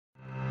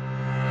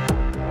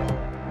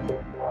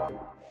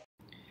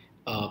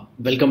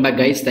Welcome back,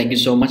 guys. Thank you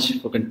so much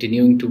for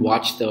continuing to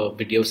watch the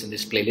videos in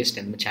this playlist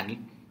and my channel.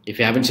 If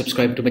you haven't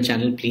subscribed to my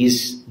channel,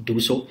 please do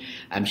so.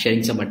 I'm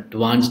sharing some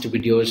advanced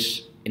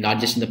videos, not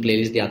just in the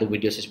playlist, the other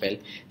videos as well.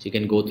 So you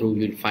can go through,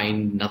 you'll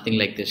find nothing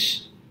like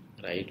this,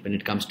 right? When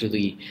it comes to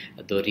the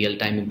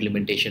real-time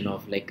implementation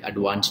of like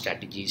advanced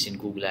strategies in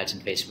Google Ads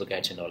and Facebook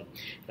Ads and all,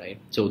 right?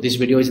 So this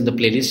video is in the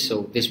playlist.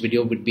 So this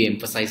video would be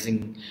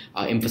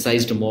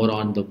emphasized more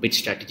on the bid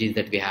strategies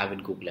that we have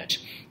in Google Ads.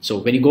 So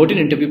when you go to an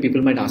interview,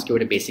 people might ask you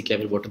at a basic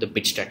level, what are the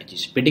bid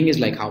strategies? Bidding is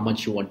like how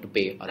much you want to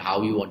pay or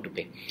how you want to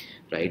pay,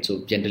 right?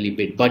 So generally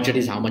bid budget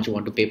is how much you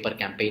want to pay per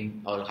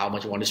campaign or how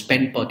much you want to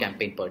spend per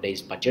campaign per day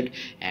is budget,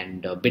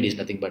 and bid is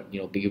nothing but,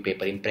 you pay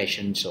per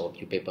impressions, or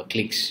you pay per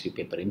clicks, you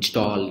pay per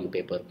install, you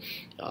pay per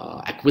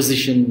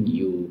acquisition.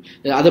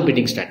 There are other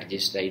bidding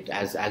strategies, right?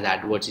 As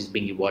AdWords is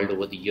being evolved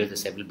over the years,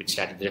 there's several bid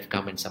strategies that have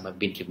come and some have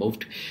been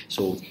removed.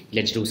 So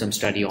let's do some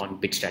study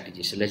on bid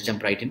strategies. So let's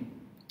jump right in.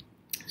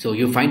 So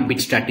you find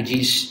bid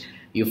strategies.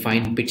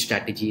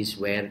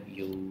 Where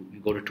you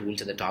go to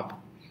tools at the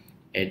top.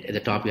 At the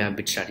top you have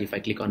bid strategy. If I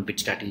click on bid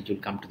strategy,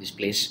 you'll come to this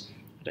place,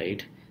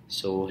 right?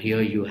 So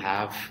here you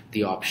have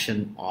the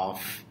option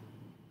of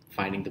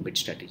finding the bid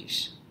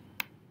strategies,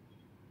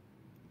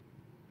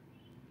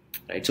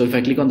 right? So if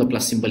I click on the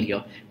plus symbol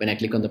here, when I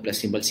click on the plus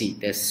symbol, see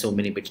there's so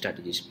many bid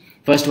strategies.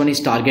 First one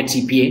is target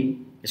CPA.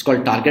 It's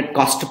called target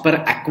cost per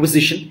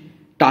acquisition,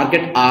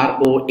 target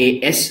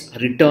ROAS,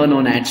 return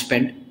on ad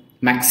spend,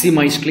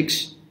 maximize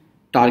clicks,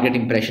 target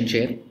impression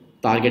share,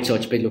 target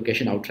search page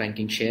location,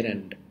 outranking share,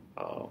 and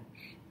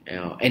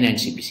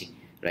enhance CPC,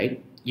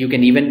 right? You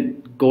can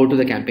even go to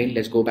the campaign.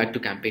 Let's go back to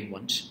campaign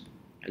once.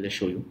 I'll just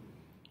show you.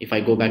 If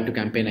I go back to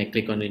campaign, I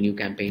click on a new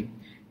campaign.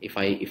 If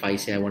I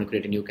say I want to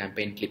create a new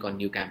campaign, click on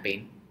new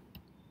campaign.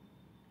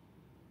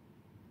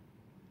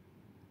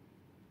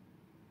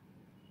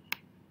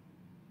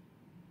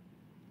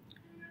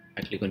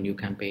 I click on new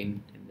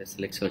campaign and then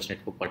select search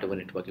network, whatever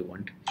network you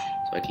want.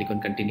 So I click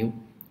on continue.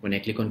 When I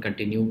click on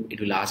continue, it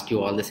will ask you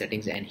all the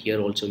settings, and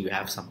here also you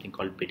have something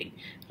called bidding,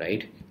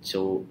 right?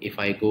 So if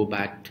I go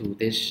back to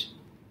this,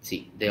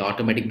 see the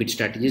automatic bid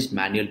strategies,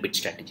 manual bid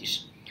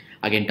strategies.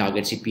 Again,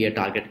 target CPA,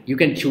 target, you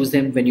can choose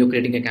them when you're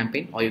creating a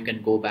campaign, or you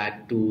can go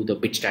back to the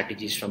bid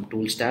strategies from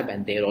tools tab,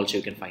 and there also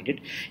you can find it.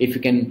 If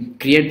you can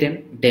create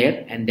them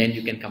there, and then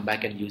you can come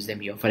back and use them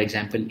here. For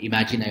example,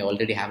 imagine I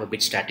already have a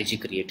bid strategy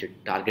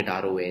created, target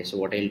ROA. So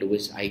what I'll do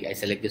is I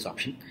select this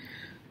option,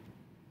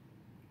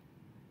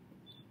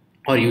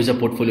 or use a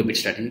portfolio bid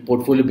strategy.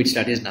 Portfolio bid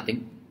strategy is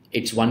nothing.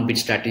 It's one bid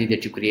strategy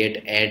that you create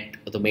at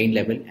the main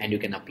level, and you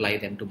can apply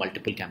them to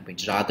multiple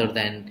campaigns. Rather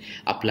than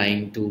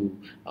applying to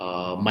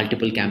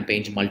multiple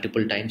campaigns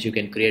multiple times, you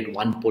can create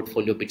one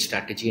portfolio bid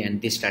strategy,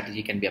 and this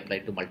strategy can be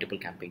applied to multiple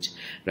campaigns,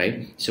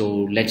 right? So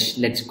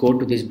let's go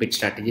to these bid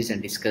strategies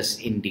and discuss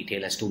in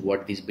detail as to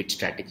what these bid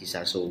strategies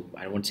are. So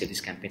I won't say this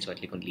campaign, so I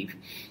click on leave.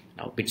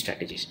 Now bid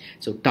strategies.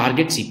 So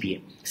target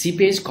CPA.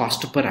 CPA is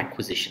cost per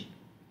acquisition.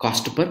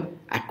 Cost per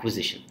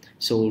acquisition.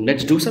 So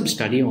let's do some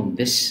study on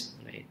this,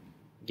 right?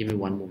 Give me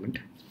one moment.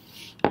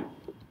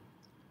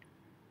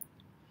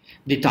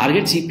 The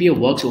target CPA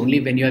works only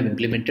when you have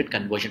implemented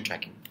conversion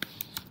tracking,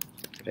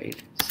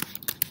 right?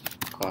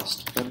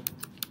 Cost per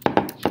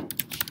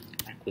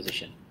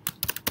acquisition.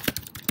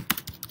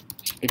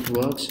 It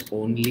works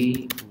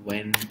only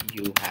when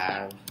you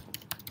have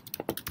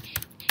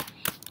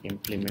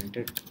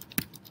implemented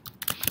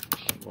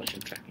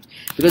conversion tracking.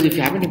 Because if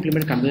you haven't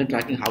implemented conversion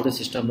tracking, how does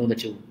the system know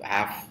that you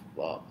have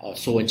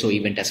so and so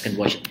event as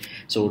conversion?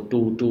 So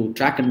to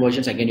track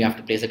conversions, again you have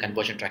to place a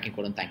conversion tracking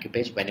code on thank you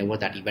page whenever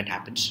that event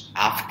happens.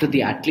 After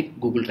the ad click,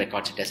 Google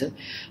records it as a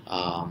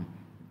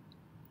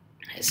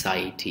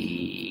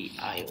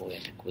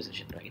SITIO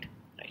acquisition, right?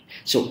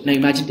 So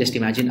now just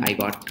imagine I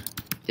got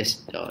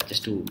just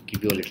to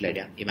give you a little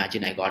idea.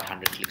 Imagine I got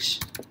 100 clicks.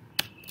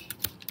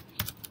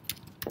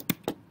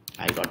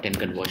 I got 10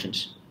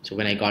 conversions. So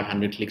when I got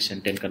 100 clicks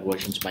and 10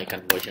 conversions, my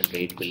conversion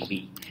rate will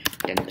be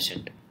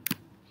 10%.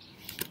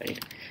 Right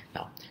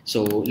now,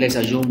 so let's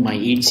assume my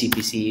each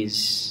CPC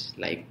is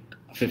like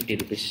 50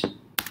 rupees.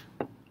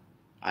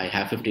 I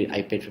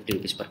paid 50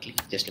 rupees per click.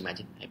 Just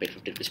imagine I paid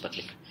 50 rupees per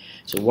click.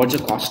 So what's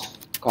the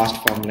cost? Cost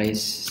formula is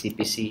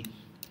CPC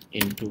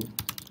into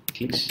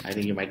clicks. I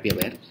think you might be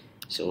aware.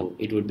 So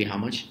it would be how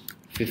much?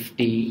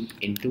 50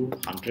 into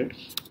 100.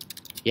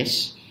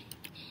 Yes,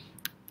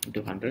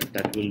 into 100.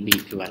 That will be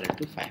equivalent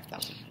to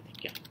 5,000. I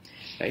think, yeah,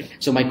 right.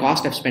 So my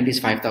cost I've spent is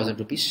 5,000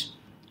 rupees.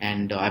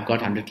 And I've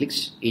got 100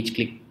 clicks, each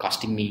click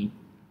costing me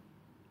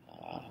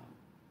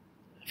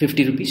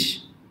 50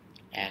 rupees,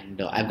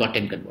 and I've got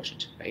 10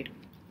 conversions, right?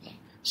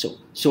 So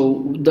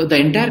the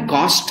entire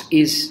cost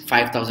is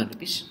 5,000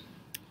 rupees,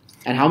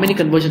 and how many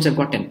conversions I've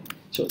got? 10.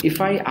 So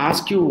if I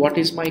ask you what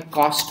is my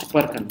cost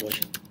per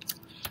conversion,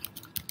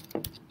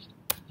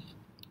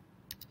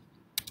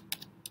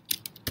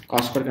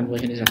 cost per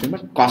conversion is nothing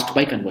but cost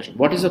by conversion.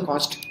 What is the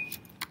cost?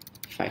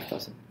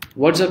 5,000.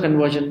 What's the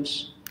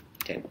conversions?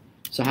 10.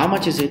 So how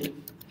much is it?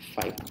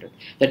 500.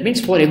 That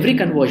means for every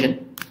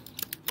conversion,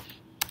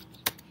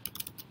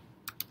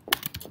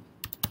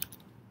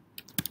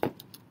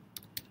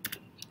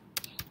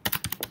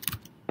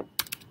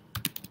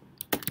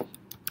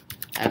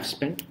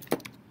 spent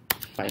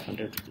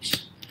 500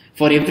 rupees.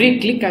 For every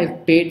click I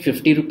paid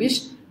 50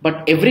 rupees,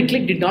 but every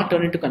click did not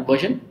turn into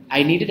conversion.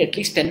 I needed at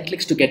least 10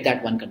 clicks to get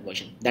that one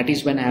conversion. That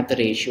is when I have the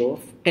ratio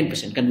of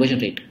 10% conversion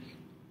rate.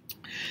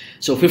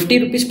 So 50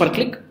 rupees per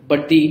click,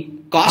 but the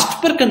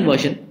cost per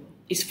conversion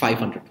is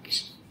 500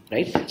 rupees,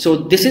 right? So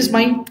this is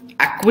my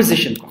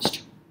acquisition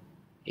cost.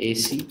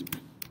 AC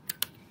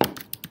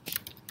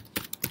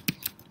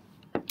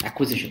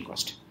acquisition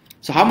cost.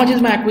 So how much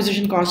is my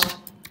acquisition cost?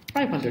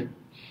 500.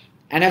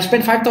 And I've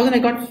spent 5,000, I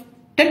got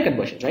 10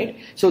 conversions, right?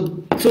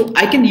 So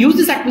I can use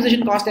this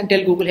acquisition cost and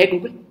tell Google, hey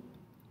Google,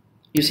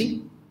 you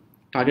see,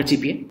 target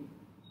CPA,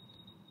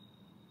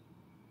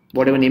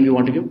 whatever name you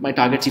want to give, my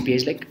target CPA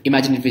is like,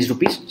 imagine it is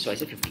rupees, so I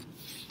say 50,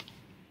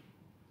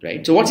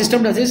 right? So what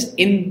system does is,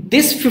 in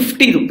this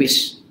 50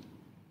 rupees,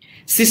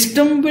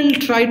 system will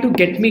try to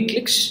get me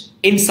clicks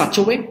in such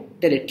a way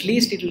that at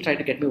least it will try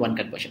to get me one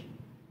conversion,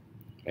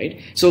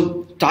 right?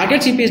 So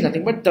target CPA is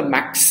nothing but the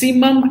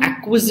maximum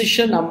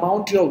acquisition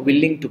amount you are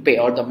willing to pay,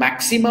 or the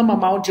maximum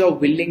amount you are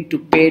willing to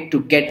pay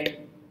to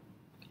get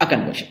a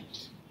conversion.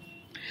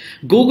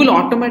 Google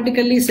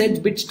automatically sets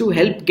bids to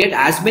help get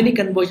as many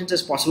conversions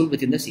as possible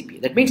within the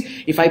CPA. That means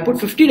if I put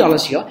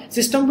 $50 here,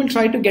 system will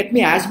try to get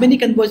me as many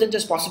conversions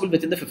as possible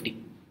within the 50.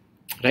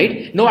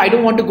 Right? No, I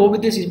don't want to go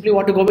with this. I simply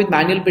want to go with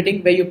manual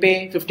bidding where you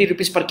pay 50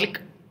 rupees per click.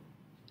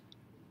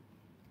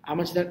 How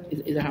much is that?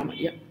 Is that how much?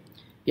 Yeah.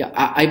 Yeah,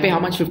 I pay how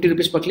much? 50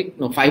 rupees per click?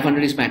 No,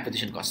 500 is my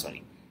acquisition cost,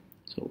 sorry.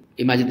 So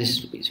imagine this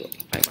is rupees, so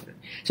 500.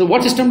 So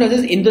what system does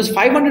is, in those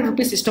 500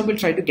 rupees, system will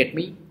try to get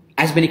me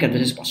as many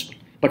conversions as possible.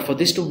 But for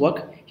this to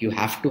work, you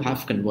have to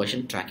have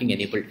conversion tracking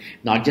enabled.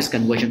 Not just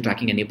conversion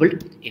tracking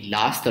enabled. In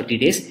last 30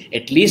 days,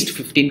 at least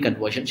 15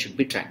 conversions should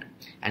be tracked.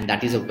 And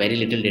that is a very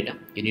little data.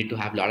 You need to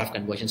have a lot of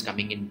conversions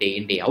coming in,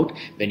 day out.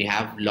 When you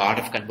have a lot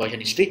of conversion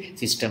history,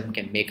 system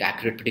can make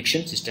accurate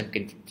predictions. System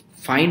can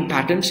find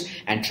patterns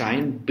and try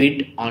and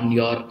bid on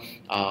your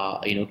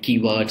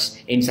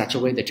keywords in such a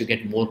way that you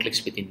get more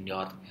clicks within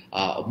your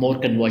more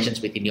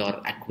conversions within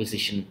your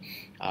acquisition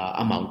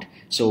amount.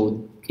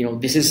 So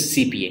this is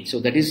CPA. So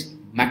that is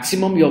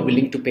maximum you're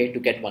willing to pay to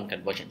get one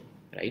conversion,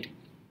 right?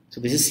 So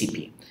this is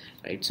CPA,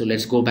 right? So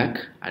let's go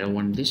back. I don't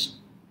want this.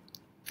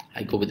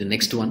 I go with the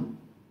next one.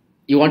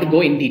 You want to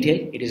go in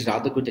detail. It is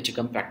rather good that you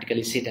come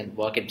practically sit and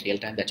work in real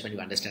time. That's when you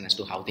understand as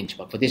to how things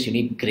work. For this, you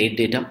need great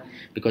data,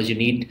 because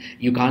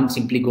you can't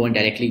simply go and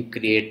directly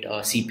create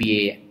a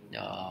CPA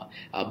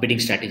bidding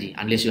strategy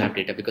unless you have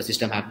data, because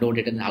system have no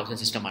data in the house, and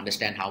system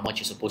understand how much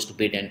you're supposed to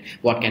bid and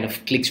what kind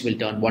of clicks will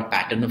turn, what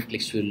pattern of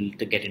clicks will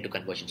to get into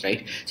conversions,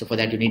 right? So for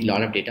that you need a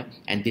lot of data,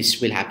 and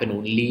this will happen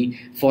only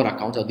for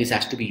accounts, or this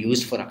has to be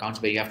used for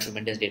accounts where you have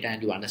tremendous data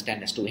and you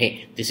understand as to,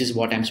 hey, this is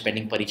what I'm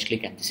spending per each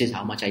click and this is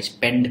how much I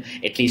spend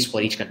at least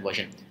for each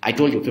conversion. I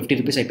told you 50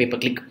 rupees I pay per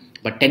click,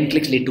 but 10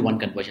 clicks lead to one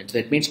conversion. So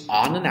that means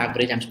on an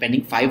average I'm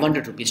spending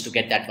 500 rupees to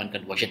get that one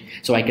conversion.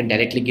 So I can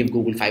directly give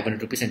Google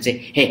 500 rupees and say,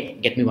 hey,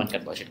 get me one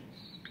conversion.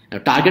 Now,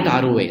 target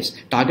ROAS.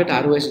 Target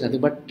ROAS is nothing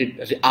but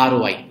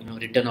ROI,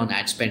 return on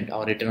ad spend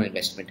or return on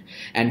investment.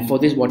 And for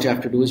this, what you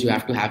have to do is you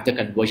have to have the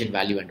conversion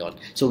value and all.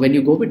 So when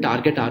you go with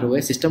target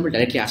ROAS, system will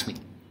directly ask me,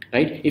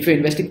 right? If you're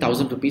investing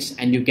 1,000 rupees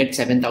and you get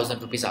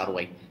 7,000 rupees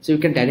ROI, so you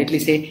can directly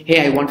say,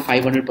 hey, I want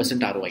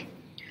 500% ROI.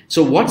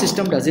 So what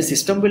system does is,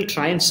 system will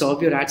try and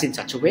serve your ads in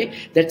such a way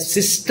that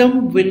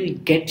system will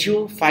get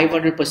you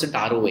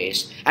 500%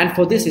 ROAS. And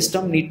for this,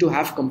 system need to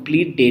have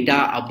complete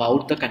data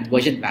about the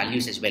conversion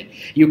values as well.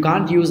 You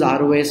can't use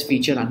ROAS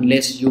feature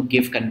unless you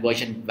give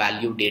conversion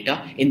value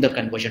data in the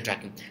conversion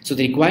tracking. So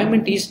the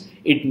requirement is,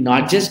 it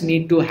not just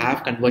need to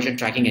have conversion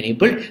tracking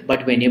enabled,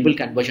 but to enable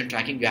conversion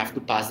tracking, you have to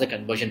pass the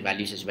conversion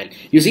values as well.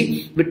 You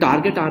see, with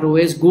target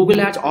ROAS,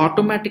 Google Ads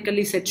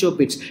automatically sets your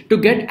bids to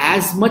get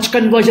as much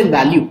conversion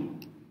value.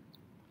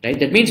 Right?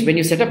 That means when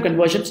you set up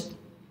conversions,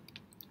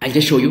 I'll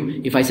just show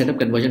you. If I set up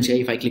conversions here,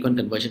 if I click on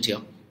conversions here,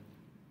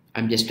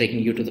 I'm just taking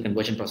you to the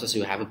conversion process so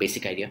you have a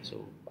basic idea.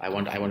 So I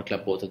want to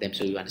club both of them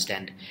so you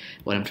understand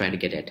what I'm trying to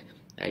get at.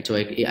 Right? So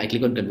I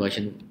click on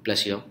conversion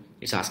plus here.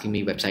 It's asking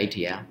me website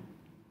here.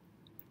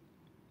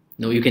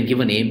 No, you can give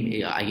a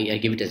name. I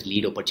give it as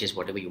lead or purchase,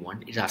 whatever you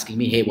want. It's asking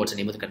me, hey, what's the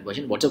name of the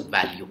conversion? What's a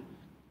value?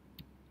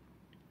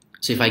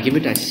 So if I give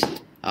it as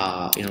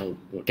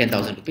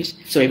 10,000 rupees.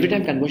 So every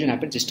time conversion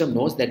happens, system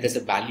knows that there's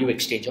a value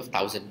exchange of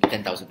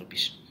 10,000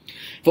 rupees.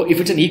 For if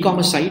it's an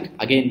e-commerce site,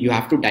 again, you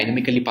have to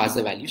dynamically pass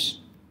the values.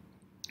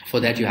 For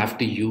that, you have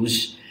to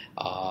use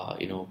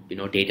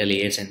data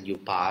layers, and you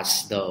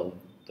pass the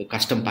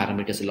custom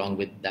parameters along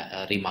with the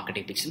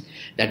remarketing pixel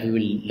that we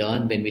will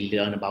learn when we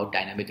learn about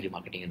dynamic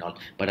remarketing and all.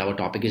 But our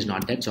topic is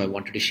not that, so I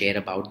wanted to share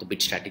about the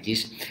bid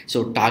strategies.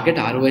 So target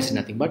ROAS is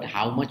nothing but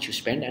how much you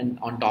spend, and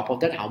on top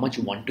of that, how much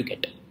you want to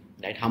get.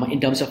 Right? How much in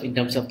terms of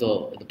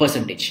the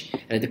percentage,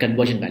 the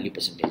conversion value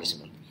percentage as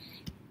well,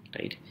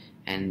 right?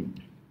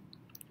 And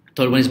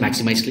third one is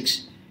maximize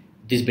clicks.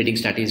 This bidding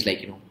strategy is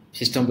like,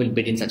 system will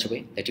bid in such a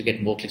way that you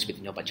get more clicks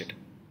within your budget,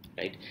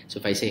 right?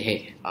 So if I say,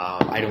 hey,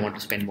 I don't want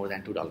to spend more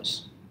than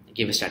 $2,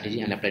 give a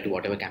strategy and apply to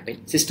whatever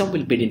campaign, system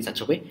will bid in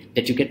such a way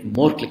that you get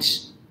more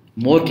clicks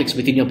more clicks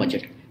within your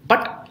budget.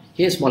 But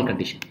here's a small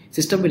condition.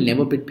 System will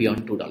never bid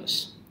beyond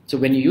 $2. So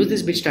when you use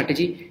this bid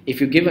strategy,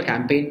 if you give a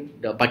campaign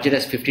the budget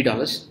as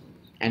 $50,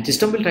 and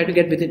system will try to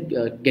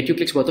get you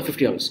clicks worth of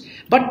 $50.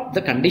 But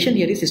the condition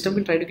here is system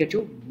will try to get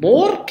you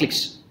more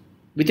clicks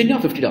within your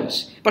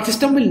 $50. But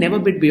system will never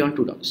bid beyond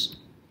 $2.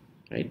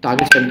 Right?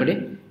 Target spend per day,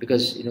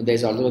 because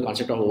there's also a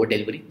concept of over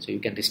delivery, so you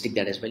can restrict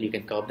that as well. You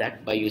can curb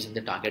that by using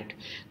the target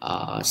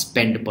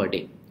spend per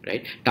day.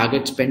 Right?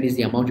 Target spend is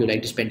the amount you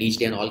like to spend each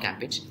day on all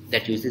campaigns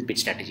that use this bid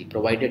strategy.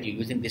 Provided you're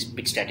using this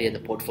bid strategy as the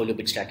portfolio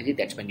bid strategy,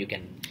 that's when you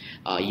can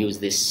use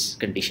this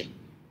condition.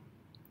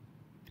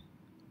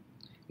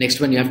 Next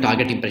one, you have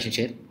target impression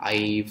share.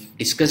 I've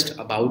discussed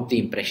about the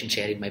impression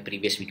share in my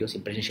previous videos.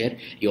 Impression share,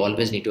 you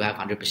always need to have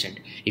 100%.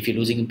 If you're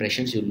losing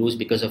impressions, you lose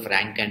because of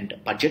rank and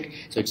budget.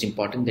 So it's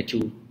important that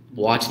you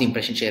watch the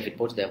impression share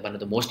reports. They're one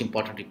of the most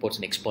important reports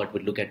an expert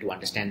would look at to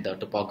understand the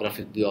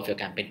topographic view of your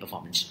campaign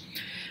performance.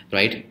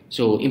 Right?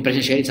 So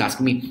impression share, it's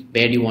asking me,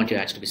 where do you want your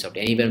ads to be served?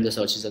 Anywhere on the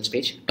search results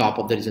page, top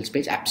of the results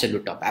page,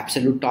 absolute top.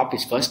 Absolute top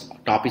is first,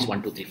 top is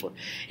 1, 2, 3, 4.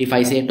 If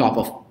I say top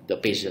of the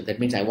page, that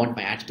means I want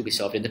my ads to be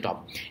served in the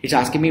top. It's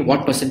asking me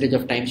what percentage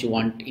of times you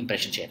want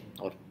impression share,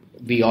 or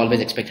we always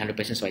expect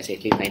 100%, so I say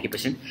at least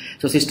 90%.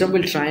 So system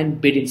will try and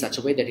bid in such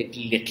a way that it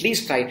will at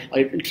least try, or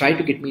it will try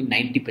to get me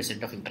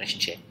 90% of impression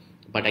share.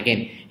 But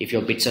again, if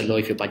your bids are low,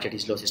 if your budget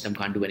is low, system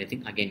can't do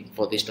anything. Again,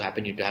 for this to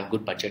happen, you need to have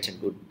good budgets and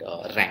good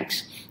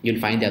ranks. You'll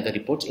find the other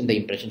reports in the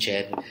impression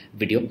share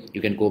video. You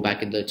can go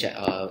back in the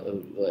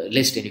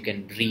list and you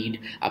can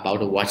read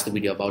about or watch the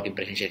video about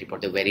impression share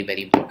report. They're very,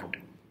 very important.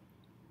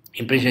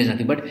 Impression share is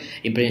nothing but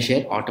impression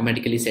share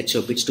automatically sets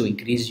your bids to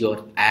increase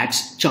your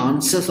ads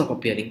chances of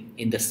appearing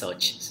in the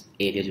search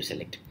areas you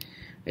select.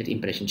 Right?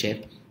 Impression share.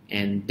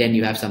 And then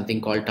you have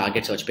something called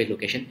target search page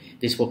location.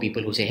 This is for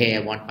people who say, hey, I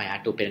want my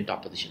ad to appear in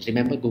top positions.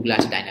 Remember, Google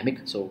Ads is dynamic,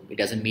 so it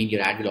doesn't mean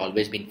your ad will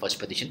always be in first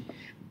position.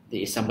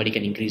 Somebody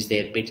can increase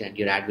their bids and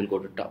your ad will go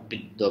to top,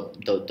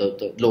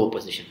 the lower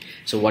position.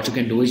 So what you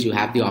can do is you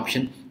have the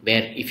option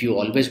where if you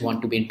always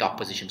want to be in top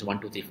positions,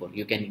 1, 2, 3, 4,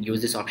 you can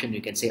use this option. You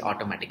can say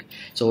automatic.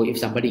 So if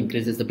somebody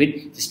increases the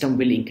bid, system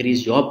will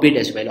increase your bid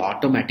as well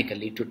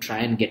automatically to try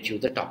and get you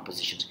the top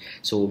positions.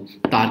 So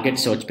target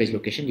search page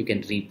location, you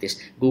can read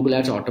this. Google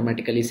Ads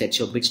automatically sets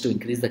your bids to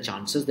increase the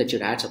chances that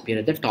your ads appear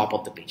at the top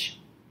of the page,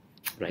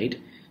 right?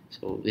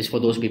 So this is for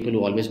those people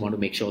who always want to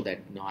make sure that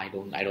I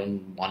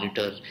don't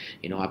monitor,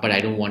 but I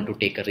don't want to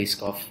take a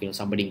risk of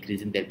somebody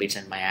increasing their bids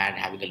and my ad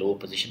having a lower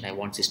position. I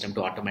want system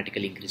to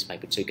automatically increase my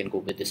bid, so you can go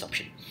with this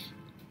option.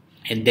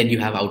 And then you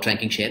have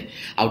Outranking Share.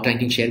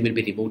 Outranking Share will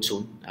be removed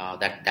soon.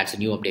 That's a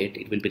new update.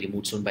 It will be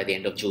removed soon by the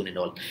end of June and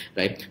all,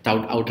 right?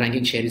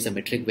 Outranking Share is a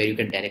metric where you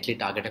can directly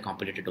target a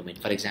competitor domain.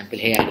 For example,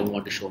 hey, I don't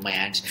want to show my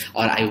ads,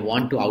 or I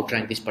want to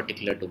outrank this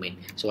particular domain.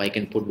 So I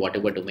can put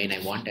whatever domain I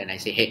want and I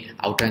say, hey,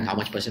 outrank how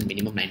much percent,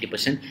 minimum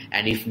 90%.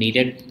 And if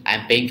needed,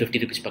 I'm paying 50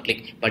 rupees per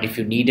click. But if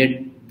you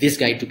needed this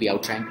guy to be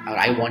outranked, or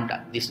I want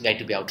this guy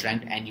to be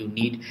outranked, and you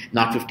need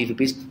not 50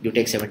 rupees, you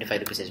take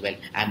 75 rupees as well.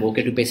 I'm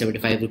okay to pay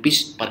 75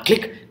 rupees per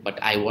click, but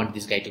I want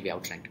this guy to be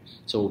outranked.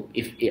 So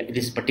if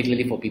this is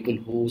particularly for people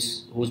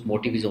whose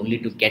motive is only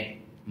to get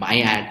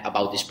my ad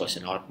about this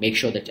person, or make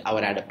sure that our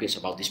ad appears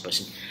about this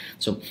person.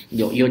 So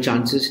your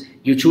chances,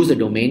 you choose the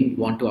domain you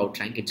want to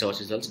outrank in search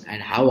results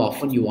and how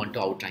often you want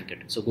to outrank it.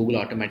 So Google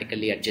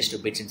automatically adjusts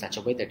your bids in such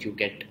a way that you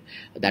get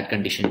that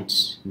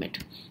conditions met.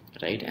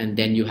 Right, and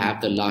then you have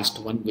the last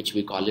one, which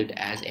we call it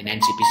as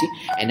enhanced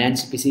CPC.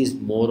 Enhanced CPC is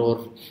more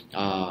or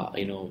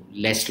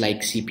less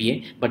like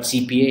CPA, but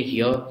CPA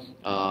here,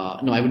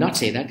 no, I would not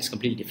say that. It's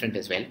completely different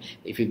as well.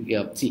 If you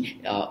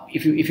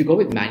if you go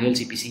with manual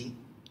CPC,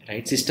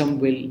 right, system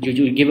will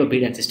you give a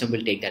bid and system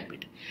will take that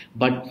bid,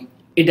 but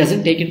it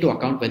doesn't take into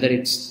account whether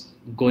it's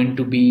going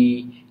to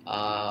be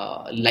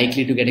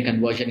likely to get a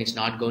conversion. It's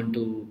not going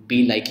to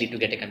be likely to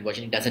get a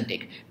conversion. It doesn't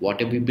take.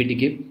 Whatever bid you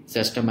give,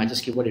 system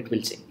matches keyword, it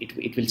will say,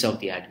 it will serve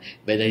the ad.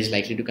 Whether it's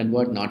likely to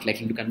convert, not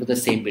likely to convert, the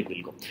same bid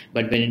will go.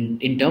 But when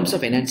in terms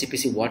of enhanced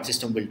CPC, what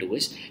system will do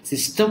is,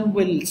 system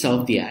will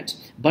serve the ads,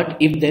 but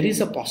if there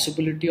is a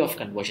possibility of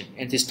conversion,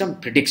 and system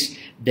predicts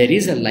there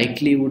is a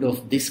likelihood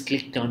of this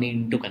click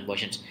turning into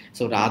conversions.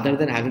 So rather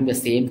than having the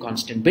same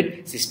constant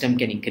bid, system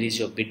can increase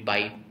your bid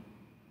by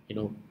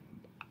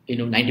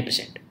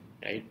 90%.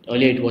 Right?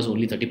 Earlier it was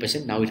only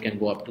 30%. Now it can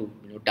go up to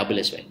double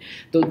as well.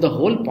 So the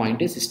whole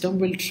point is system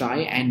will try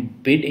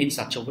and bid in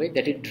such a way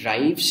that it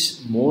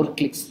drives more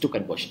clicks to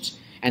conversions,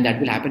 and that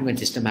will happen when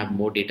system have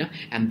more data,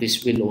 and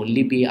this will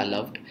only be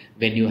allowed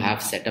when you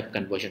have set up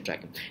conversion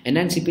tracking. And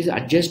then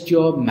CPA adjust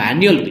your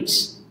manual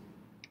bids.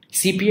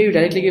 CPA you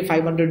directly give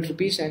 500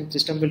 rupees and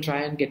system will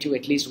try and get you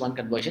at least one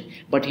conversion,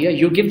 but here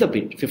you give the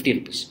bid 50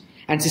 rupees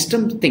and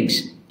system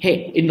thinks,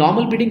 hey, in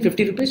normal bidding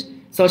 50 rupees,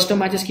 search term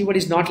matches keyword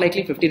is not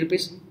likely 50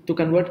 rupees to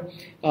convert,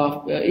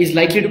 is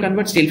likely to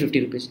convert, still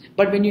 50 rupees.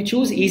 But when you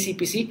choose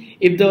eCPC,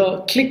 if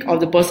the click or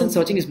the person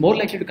searching is more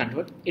likely to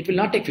convert, it will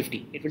not take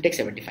 50, it will take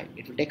 75,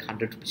 it will take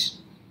 100 rupees.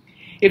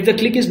 If the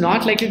click is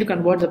not likely to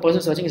convert, the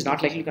person searching is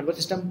not likely to convert,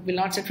 the system will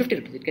not set 50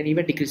 rupees. It can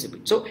even decrease a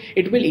bit. So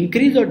it will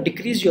increase or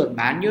decrease your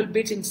manual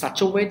bids in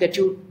such a way that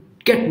you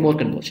get more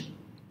conversion.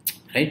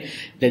 Right?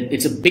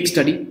 It's a big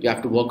study. You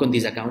have to work on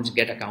these accounts,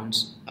 get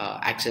accounts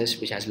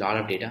access, which has a lot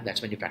of data.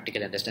 That's when you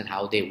practically understand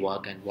how they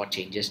work and what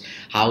changes,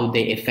 how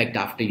they affect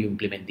after you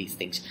implement these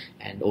things.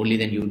 And only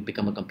then you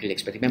become a complete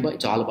expert. Remember,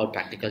 it's all about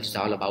practicals. It's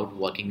all about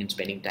working and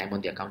spending time on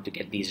the account to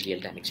get these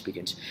real-time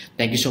experience.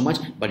 Thank you so much.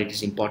 But it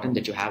is important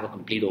that you have a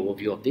complete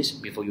overview of this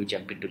before you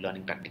jump into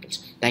learning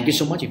practicals. Thank you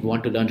so much. If you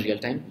want to learn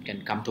real-time, you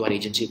can come to our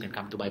agency. You can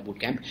come to my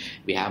bootcamp.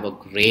 We have a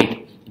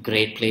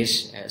great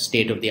place,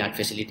 state-of-the-art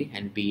facility,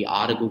 and we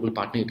are a Google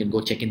partner. You can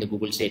go check in the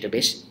Google's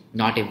database.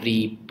 Not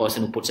every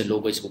person who puts a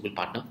logo is Google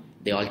partner.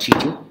 They all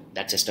cheat you.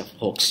 That's just a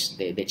hoax.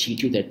 They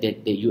cheat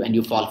you, and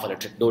you fall for a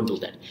trick. Don't do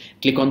that.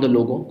 Click on the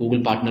logo,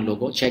 Google partner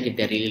logo. Check if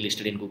they're really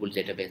listed in Google's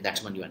database.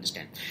 That's when you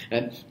understand.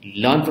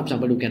 Learn from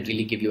somebody who can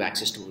really give you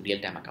access to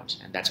real-time accounts,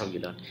 and that's how you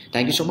learn.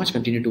 Thank you so much.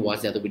 Continue to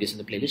watch the other videos in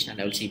the playlist,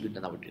 and I will see you in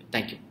another video.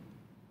 Thank you.